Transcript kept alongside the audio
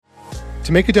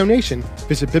To make a donation,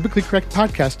 visit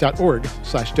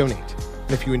biblicallycorrectpodcast.org/donate.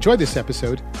 And if you enjoyed this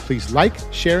episode, please like,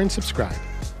 share, and subscribe.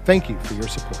 Thank you for your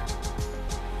support.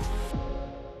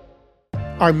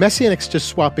 Are Messianics just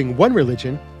swapping one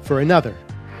religion for another?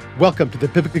 Welcome to the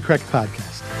Biblically Correct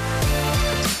Podcast.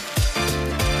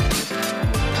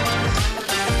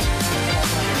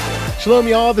 Shalom,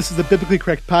 y'all. This is the Biblically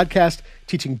Correct Podcast,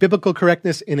 teaching biblical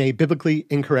correctness in a biblically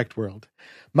incorrect world.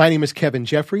 My name is Kevin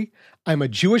Jeffrey. I'm a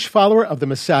Jewish follower of the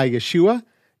Messiah Yeshua,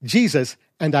 Jesus,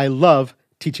 and I love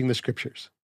teaching the Scriptures.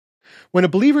 When a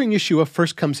believer in Yeshua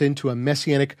first comes into a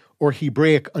Messianic or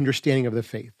Hebraic understanding of the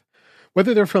faith,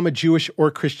 whether they're from a Jewish or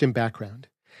Christian background,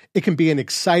 it can be an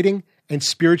exciting and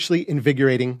spiritually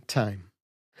invigorating time.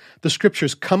 The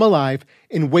Scriptures come alive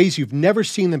in ways you've never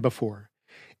seen them before,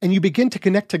 and you begin to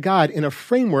connect to God in a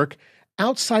framework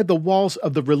outside the walls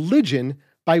of the religion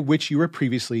by which you were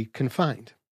previously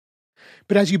confined.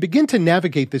 But as you begin to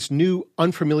navigate this new,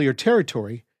 unfamiliar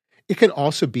territory, it can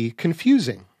also be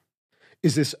confusing.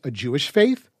 Is this a Jewish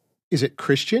faith? Is it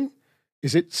Christian?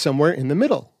 Is it somewhere in the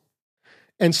middle?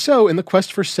 And so, in the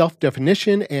quest for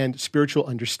self-definition and spiritual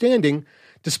understanding,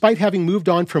 despite having moved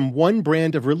on from one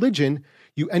brand of religion,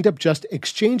 you end up just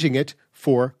exchanging it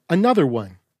for another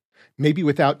one, maybe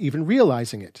without even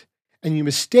realizing it, and you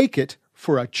mistake it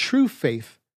for a true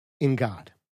faith in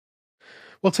God.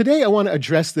 Well, today I want to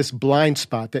address this blind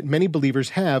spot that many believers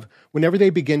have whenever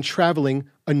they begin traveling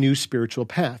a new spiritual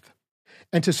path,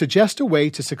 and to suggest a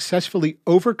way to successfully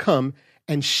overcome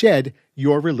and shed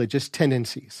your religious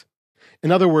tendencies.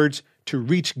 In other words, to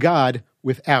reach God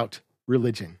without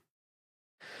religion.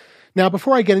 Now,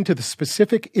 before I get into the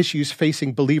specific issues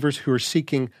facing believers who are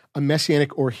seeking a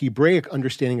Messianic or Hebraic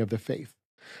understanding of the faith,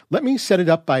 let me set it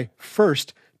up by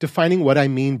first defining what I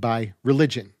mean by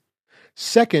religion.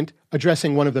 Second,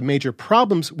 addressing one of the major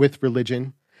problems with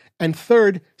religion. And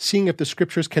third, seeing if the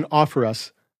Scriptures can offer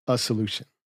us a solution.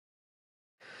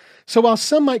 So while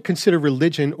some might consider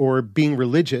religion or being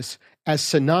religious as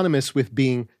synonymous with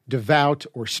being devout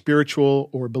or spiritual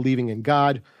or believing in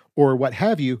God or what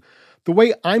have you, the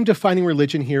way I'm defining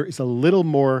religion here is a little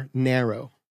more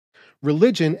narrow.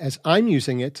 Religion, as I'm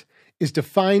using it, is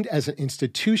defined as an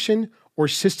institution or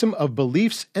system of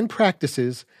beliefs and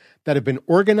practices that have been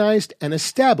organized and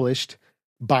established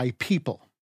by people.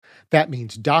 That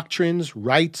means doctrines,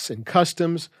 rites, and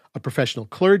customs, a professional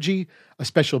clergy, a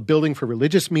special building for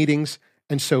religious meetings,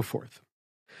 and so forth.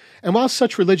 And while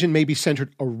such religion may be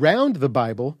centered around the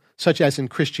Bible, such as in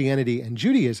Christianity and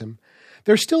Judaism,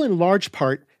 they're still in large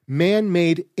part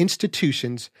man-made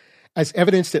institutions, as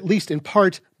evidenced at least in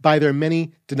part by their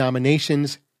many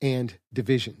denominations and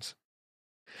divisions.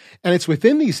 And it's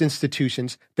within these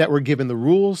institutions that we're given the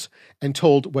rules and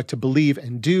told what to believe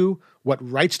and do, what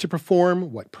rites to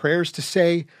perform, what prayers to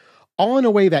say, all in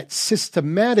a way that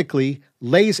systematically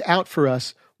lays out for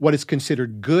us what is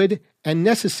considered good and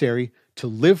necessary to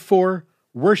live for,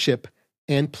 worship,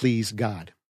 and please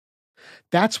God.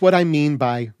 That's what I mean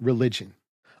by religion,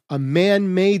 a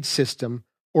man-made system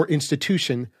or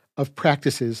institution of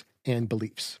practices and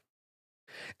beliefs.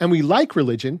 And we like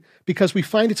religion because we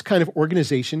find its kind of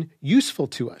organization useful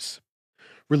to us.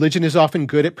 Religion is often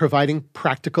good at providing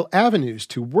practical avenues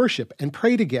to worship and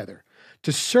pray together,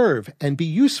 to serve and be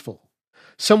useful,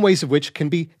 some ways of which can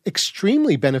be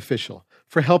extremely beneficial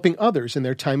for helping others in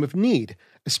their time of need,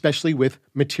 especially with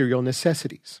material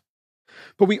necessities.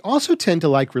 But we also tend to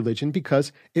like religion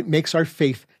because it makes our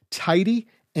faith tidy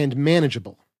and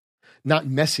manageable, not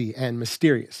messy and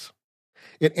mysterious.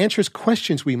 It answers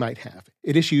questions we might have.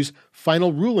 It issues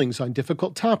final rulings on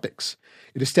difficult topics.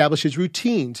 It establishes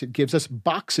routines. It gives us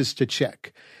boxes to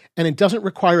check. And it doesn't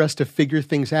require us to figure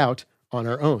things out on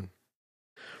our own.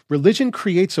 Religion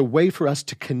creates a way for us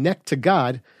to connect to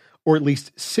God, or at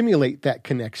least simulate that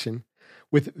connection,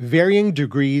 with varying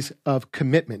degrees of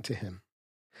commitment to Him.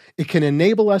 It can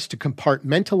enable us to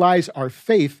compartmentalize our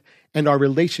faith and our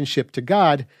relationship to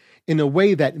God in a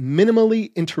way that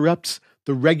minimally interrupts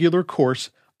the regular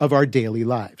course of our daily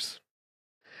lives.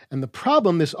 And the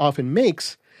problem this often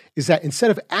makes is that instead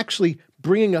of actually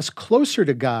bringing us closer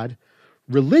to God,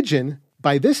 religion,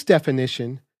 by this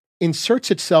definition, inserts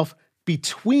itself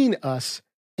between us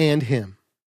and Him.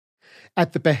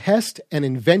 At the behest and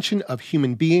invention of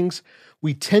human beings,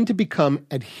 we tend to become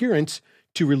adherents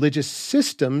to religious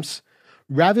systems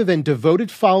rather than devoted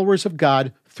followers of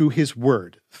God through His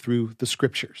Word, through the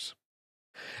Scriptures.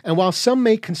 And while some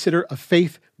may consider a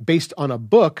faith based on a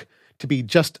book to be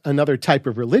just another type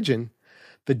of religion,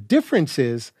 the difference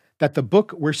is that the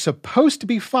book we're supposed to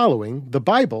be following, the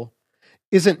Bible,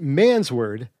 isn't man's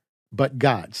word, but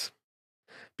God's.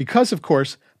 Because, of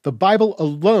course, the Bible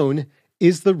alone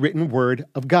is the written word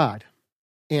of God,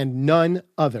 and none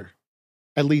other.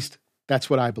 At least, that's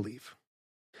what I believe.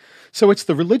 So it's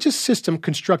the religious system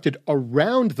constructed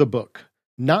around the book,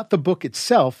 not the book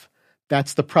itself,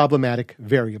 that's the problematic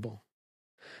variable.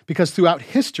 Because throughout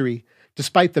history,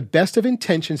 despite the best of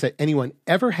intentions that anyone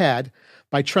ever had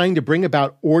by trying to bring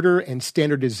about order and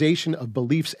standardization of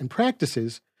beliefs and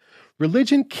practices,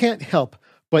 religion can't help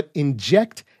but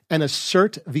inject and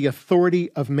assert the authority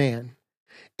of man,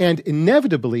 and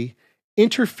inevitably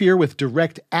interfere with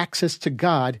direct access to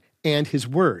God and His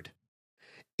Word.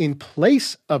 In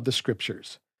place of the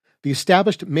Scriptures, the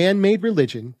established man-made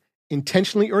religion,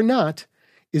 intentionally or not,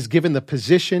 is given the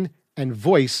position and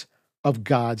voice of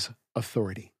God's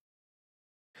authority.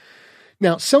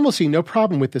 Now, some will see no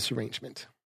problem with this arrangement.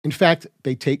 In fact,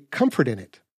 they take comfort in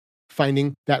it,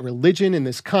 finding that religion in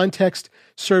this context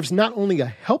serves not only a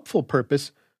helpful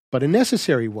purpose, but a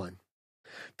necessary one.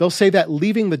 They'll say that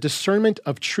leaving the discernment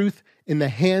of truth in the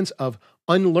hands of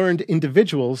unlearned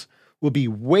individuals will be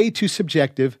way too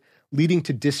subjective, leading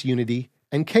to disunity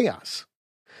and chaos.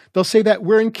 They'll say that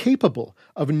we're incapable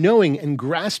of knowing and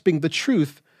grasping the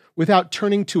truth without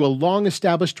turning to a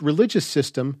long-established religious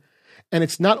system, and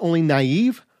it's not only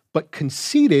naive, but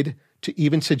conceited to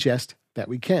even suggest that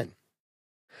we can.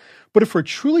 But if we're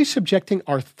truly subjecting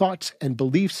our thoughts and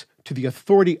beliefs to the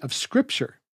authority of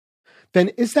Scripture, then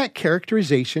is that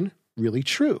characterization really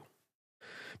true?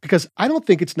 Because I don't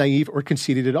think it's naive or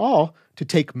conceited at all to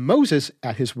take Moses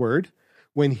at his word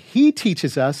when he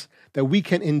teaches us that we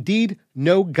can indeed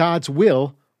know God's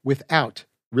will without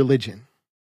religion.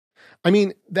 I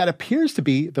mean, that appears to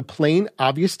be the plain,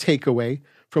 obvious takeaway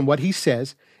from what he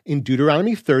says in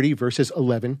Deuteronomy 30, verses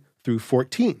 11 through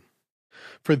 14.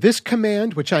 For this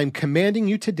command which I am commanding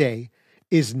you today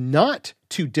is not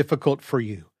too difficult for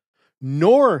you,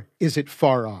 nor is it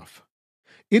far off.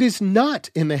 It is not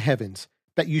in the heavens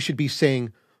that you should be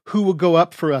saying, who will go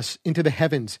up for us into the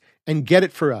heavens and get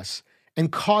it for us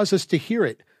and cause us to hear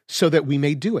it so that we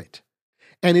may do it.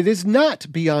 And it is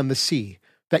not beyond the sea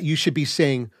that you should be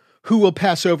saying, who will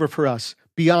pass over for us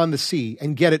beyond the sea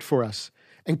and get it for us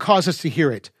and cause us to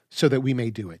hear it so that we may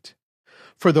do it.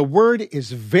 For the word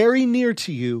is very near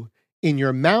to you in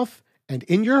your mouth and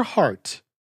in your heart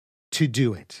to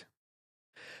do it.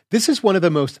 This is one of the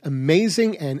most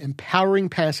amazing and empowering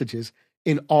passages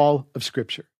in all of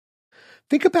Scripture.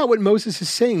 Think about what Moses is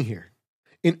saying here.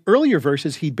 In earlier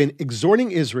verses, he'd been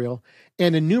exhorting Israel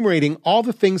and enumerating all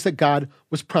the things that God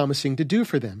was promising to do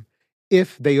for them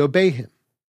if they obey him.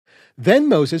 Then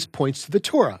Moses points to the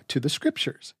Torah, to the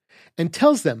Scriptures, and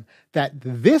tells them that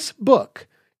this book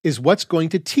is what's going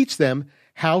to teach them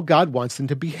how God wants them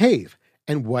to behave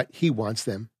and what he wants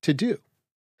them to do.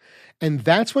 And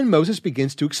that's when Moses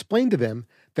begins to explain to them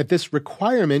that this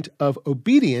requirement of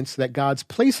obedience that God's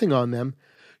placing on them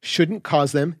shouldn't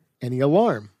cause them any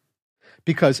alarm,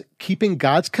 because keeping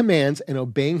God's commands and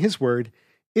obeying his word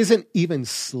isn't even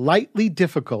slightly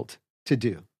difficult to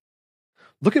do.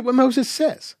 Look at what Moses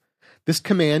says. This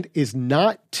command is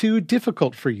not too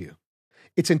difficult for you.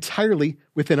 It's entirely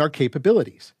within our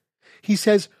capabilities. He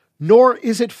says, nor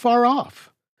is it far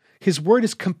off. His word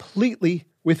is completely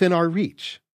within our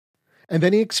reach. And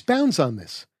then he expounds on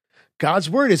this. God's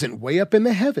word isn't way up in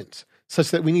the heavens,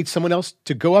 such that we need someone else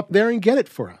to go up there and get it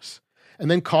for us,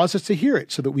 and then cause us to hear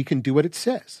it so that we can do what it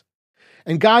says.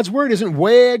 And God's word isn't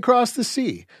way across the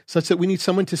sea, such that we need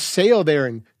someone to sail there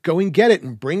and go and get it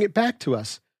and bring it back to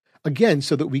us, again,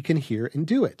 so that we can hear and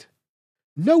do it.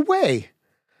 No way.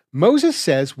 Moses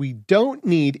says we don't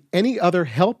need any other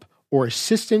help or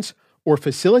assistance or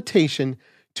facilitation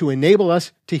to enable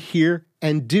us to hear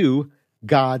and do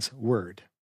God's word.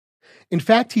 In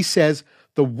fact, he says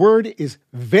the word is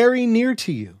very near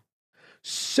to you,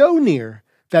 so near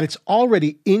that it's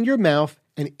already in your mouth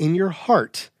and in your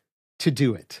heart to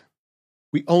do it.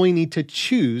 We only need to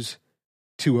choose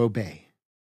to obey.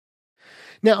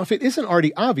 Now, if it isn't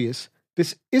already obvious,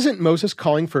 this isn't Moses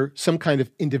calling for some kind of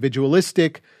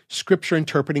individualistic,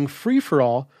 scripture-interpreting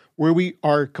free-for-all where we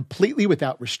are completely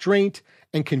without restraint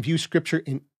and can view scripture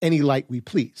in any light we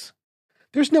please.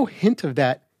 There's no hint of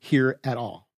that here at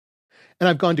all. And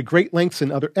I've gone to great lengths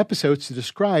in other episodes to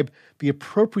describe the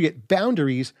appropriate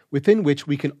boundaries within which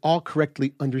we can all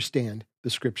correctly understand the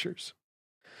scriptures.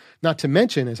 Not to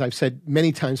mention, as I've said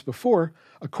many times before,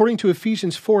 according to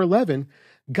Ephesians 4:11,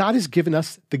 God has given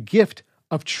us the gift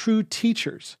of true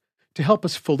teachers to help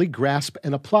us fully grasp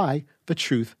and apply the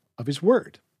truth of his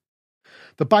word.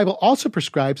 The Bible also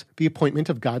prescribes the appointment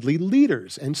of godly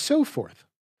leaders and so forth.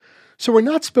 So we're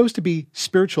not supposed to be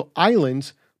spiritual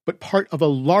islands, but part of a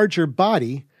larger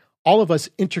body, all of us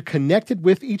interconnected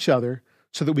with each other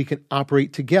so that we can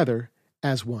operate together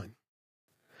as one.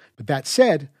 But that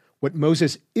said, what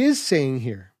Moses is saying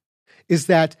here is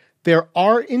that there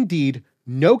are indeed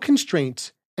no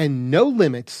constraints and no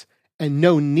limits and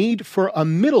no need for a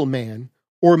middleman,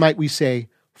 or might we say,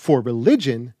 for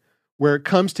religion, where it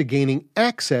comes to gaining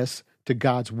access to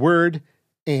God's word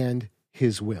and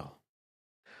his will.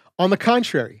 On the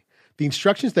contrary, the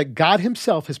instructions that God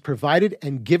himself has provided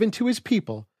and given to his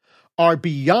people are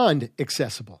beyond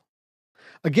accessible.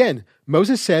 Again,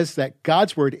 Moses says that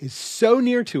God's word is so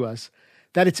near to us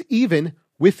that it's even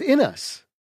within us.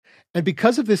 And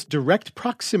because of this direct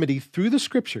proximity through the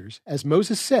scriptures, as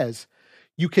Moses says,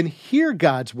 you can hear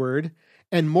God's word,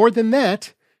 and more than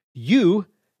that, you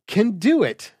can do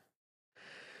it.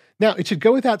 Now, it should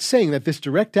go without saying that this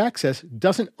direct access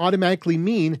doesn't automatically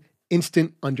mean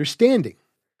instant understanding.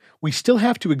 We still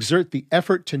have to exert the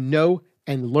effort to know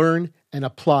and learn and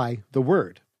apply the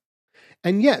word.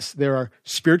 And yes, there are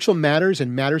spiritual matters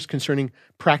and matters concerning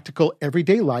practical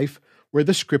everyday life where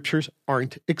the scriptures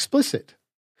aren't explicit.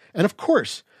 And of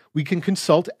course, we can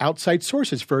consult outside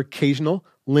sources for occasional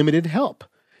limited help,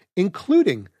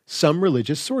 including some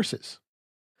religious sources.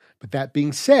 But that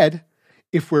being said,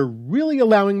 if we're really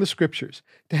allowing the scriptures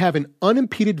to have an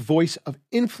unimpeded voice of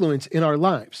influence in our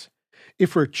lives,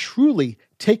 if we're truly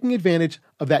taking advantage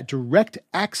of that direct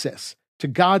access to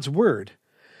God's word,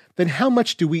 then how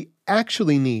much do we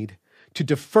actually need to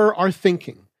defer our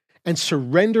thinking and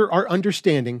surrender our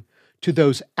understanding to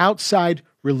those outside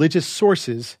religious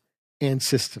sources and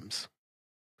systems?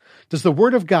 Does the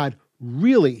word of God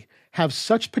really have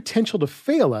such potential to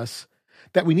fail us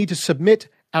that we need to submit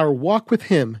our walk with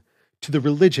him to the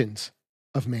religions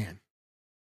of man?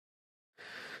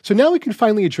 So now we can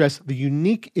finally address the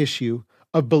unique issue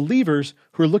of believers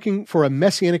who are looking for a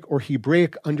Messianic or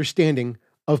Hebraic understanding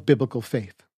of biblical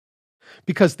faith.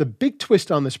 Because the big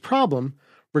twist on this problem,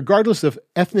 regardless of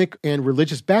ethnic and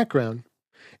religious background,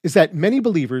 is that many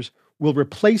believers will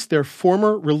replace their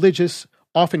former religious,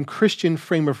 often Christian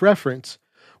frame of reference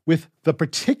with the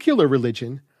particular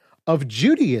religion of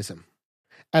Judaism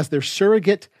as their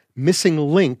surrogate missing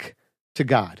link to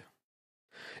God.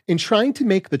 In trying to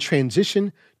make the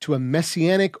transition to a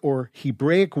Messianic or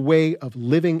Hebraic way of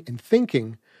living and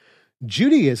thinking,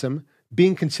 Judaism,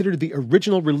 being considered the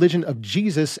original religion of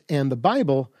Jesus and the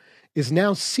Bible, is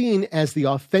now seen as the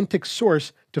authentic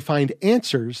source to find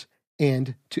answers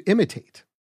and to imitate.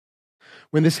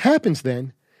 When this happens,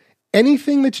 then,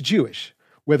 anything that's Jewish,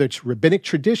 whether it's rabbinic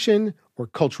tradition or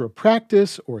cultural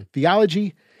practice or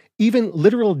theology, even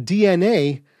literal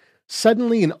DNA,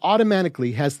 suddenly and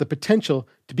automatically has the potential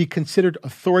to be considered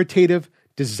authoritative,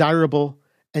 desirable,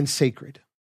 and sacred.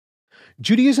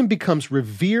 Judaism becomes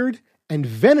revered and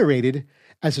venerated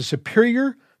as a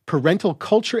superior parental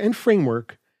culture and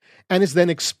framework, and is then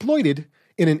exploited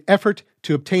in an effort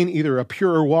to obtain either a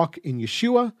purer walk in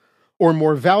Yeshua or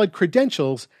more valid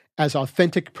credentials as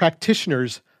authentic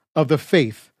practitioners of the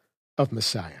faith of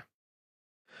Messiah.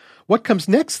 What comes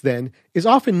next, then, is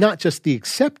often not just the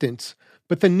acceptance,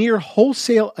 but the near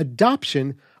wholesale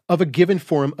adoption of a given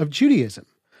form of Judaism,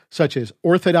 such as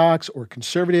Orthodox or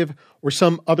conservative or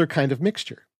some other kind of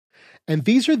mixture. And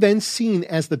these are then seen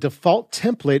as the default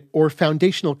template or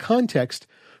foundational context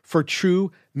for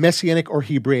true Messianic or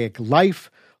Hebraic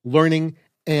life, learning,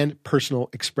 and personal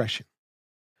expression.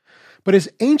 But as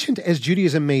ancient as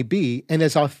Judaism may be, and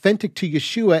as authentic to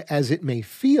Yeshua as it may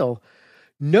feel,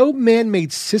 no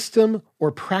man-made system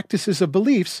or practices of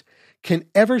beliefs can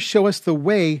ever show us the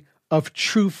way of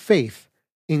true faith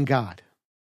in God.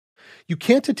 You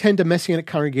can't attend a Messianic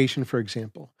congregation, for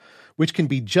example, which can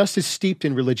be just as steeped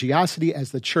in religiosity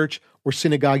as the church or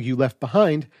synagogue you left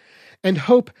behind, and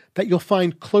hope that you'll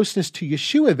find closeness to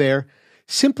Yeshua there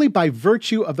simply by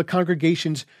virtue of the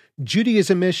congregation's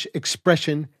Judaism-ish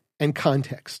expression and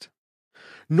context.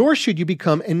 Nor should you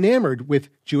become enamored with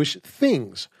Jewish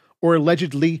things or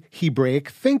allegedly Hebraic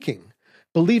thinking,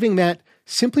 believing that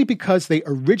simply because they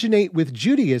originate with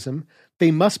Judaism,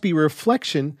 they must be a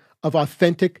reflection of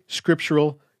authentic,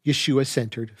 scriptural,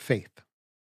 Yeshua-centered faith.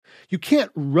 You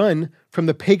can't run from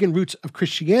the pagan roots of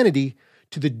Christianity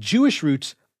to the Jewish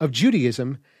roots of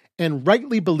Judaism and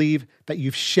rightly believe that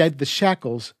you've shed the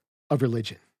shackles of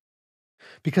religion.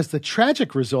 Because the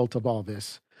tragic result of all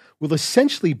this will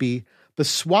essentially be the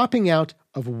swapping out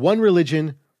of one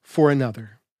religion for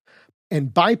another,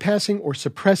 and bypassing or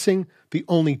suppressing the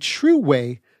only true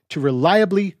way to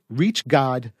reliably reach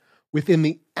God within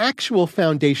the actual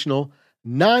foundational,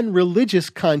 non-religious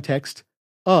context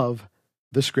of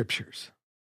the Scriptures.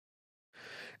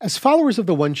 As followers of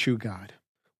the one true God,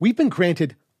 we've been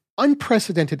granted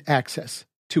unprecedented access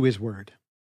to His Word.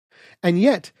 And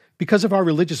yet, because of our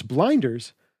religious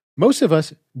blinders, Most of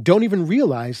us don't even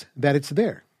realize that it's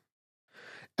there.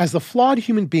 As the flawed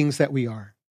human beings that we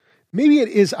are, maybe it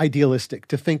is idealistic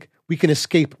to think we can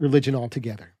escape religion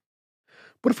altogether.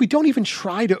 But if we don't even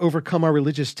try to overcome our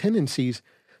religious tendencies,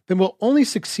 then we'll only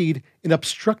succeed in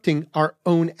obstructing our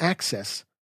own access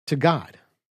to God.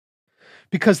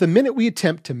 Because the minute we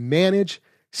attempt to manage,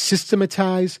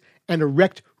 systematize, and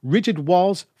erect rigid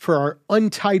walls for our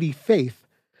untidy faith,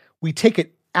 we take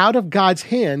it out of God's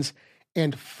hands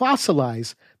and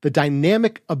fossilize the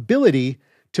dynamic ability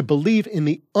to believe in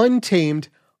the untamed,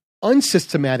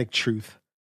 unsystematic truth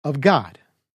of God.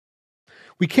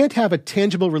 We can't have a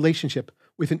tangible relationship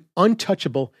with an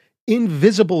untouchable,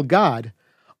 invisible God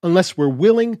unless we're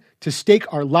willing to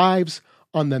stake our lives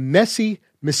on the messy,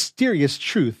 mysterious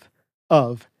truth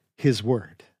of His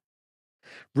Word.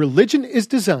 Religion is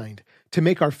designed to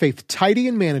make our faith tidy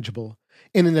and manageable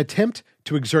in an attempt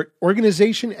to exert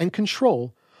organization and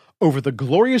control over the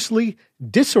gloriously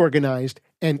disorganized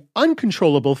and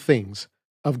uncontrollable things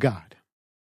of God.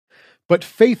 But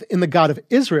faith in the God of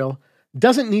Israel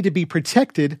doesn't need to be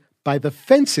protected by the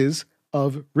fences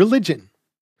of religion.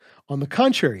 On the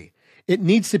contrary, it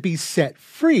needs to be set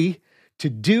free to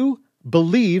do,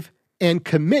 believe, and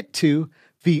commit to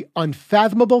the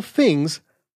unfathomable things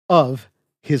of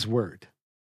His Word.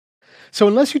 So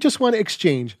unless you just want to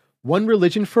exchange one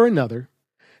religion for another,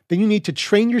 then you need to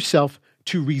train yourself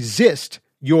to resist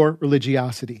your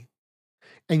religiosity.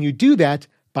 And you do that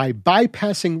by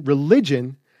bypassing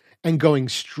religion and going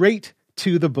straight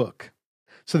to the book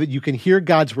so that you can hear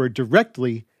God's Word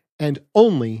directly and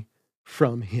only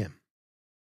from Him.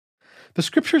 The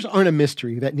Scriptures aren't a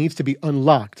mystery that needs to be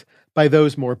unlocked by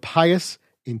those more pious,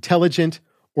 intelligent,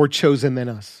 or chosen than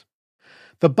us.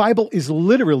 The Bible is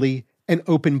literally an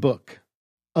open book,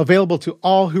 available to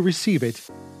all who receive it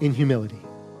in humility.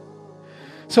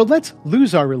 So let's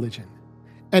lose our religion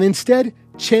and instead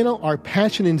channel our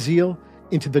passion and zeal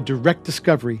into the direct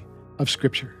discovery of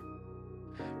Scripture.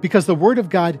 Because the Word of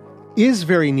God is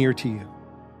very near to you.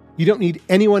 You don't need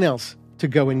anyone else to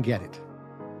go and get it.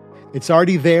 It's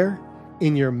already there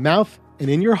in your mouth and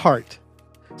in your heart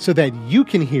so that you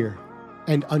can hear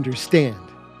and understand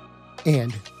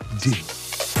and do.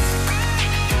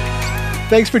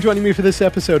 Thanks for joining me for this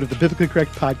episode of the Biblically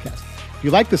Correct Podcast. If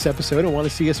you like this episode and want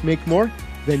to see us make more,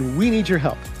 then we need your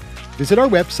help. Visit our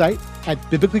website at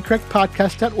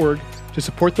biblicallycorrectpodcast.org to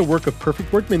support the work of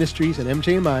Perfect Word Ministries and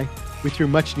MJMI with your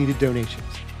much-needed donations.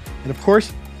 And of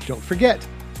course, don't forget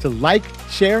to like,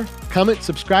 share, comment,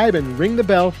 subscribe, and ring the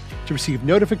bell to receive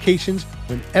notifications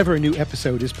whenever a new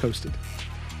episode is posted.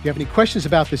 If you have any questions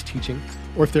about this teaching,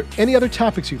 or if there are any other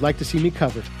topics you'd like to see me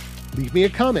cover, leave me a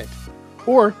comment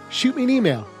or shoot me an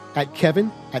email at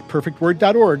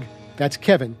kevin@perfectword.org. That's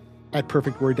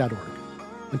kevin@perfectword.org.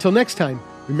 Until next time,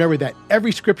 remember that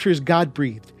every Scripture is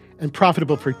God-breathed and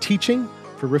profitable for teaching,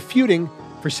 for refuting,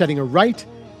 for setting aright,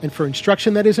 and for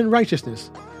instruction that is in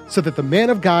righteousness, so that the man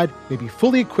of God may be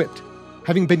fully equipped,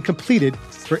 having been completed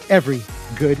for every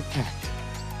good act.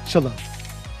 Shalom.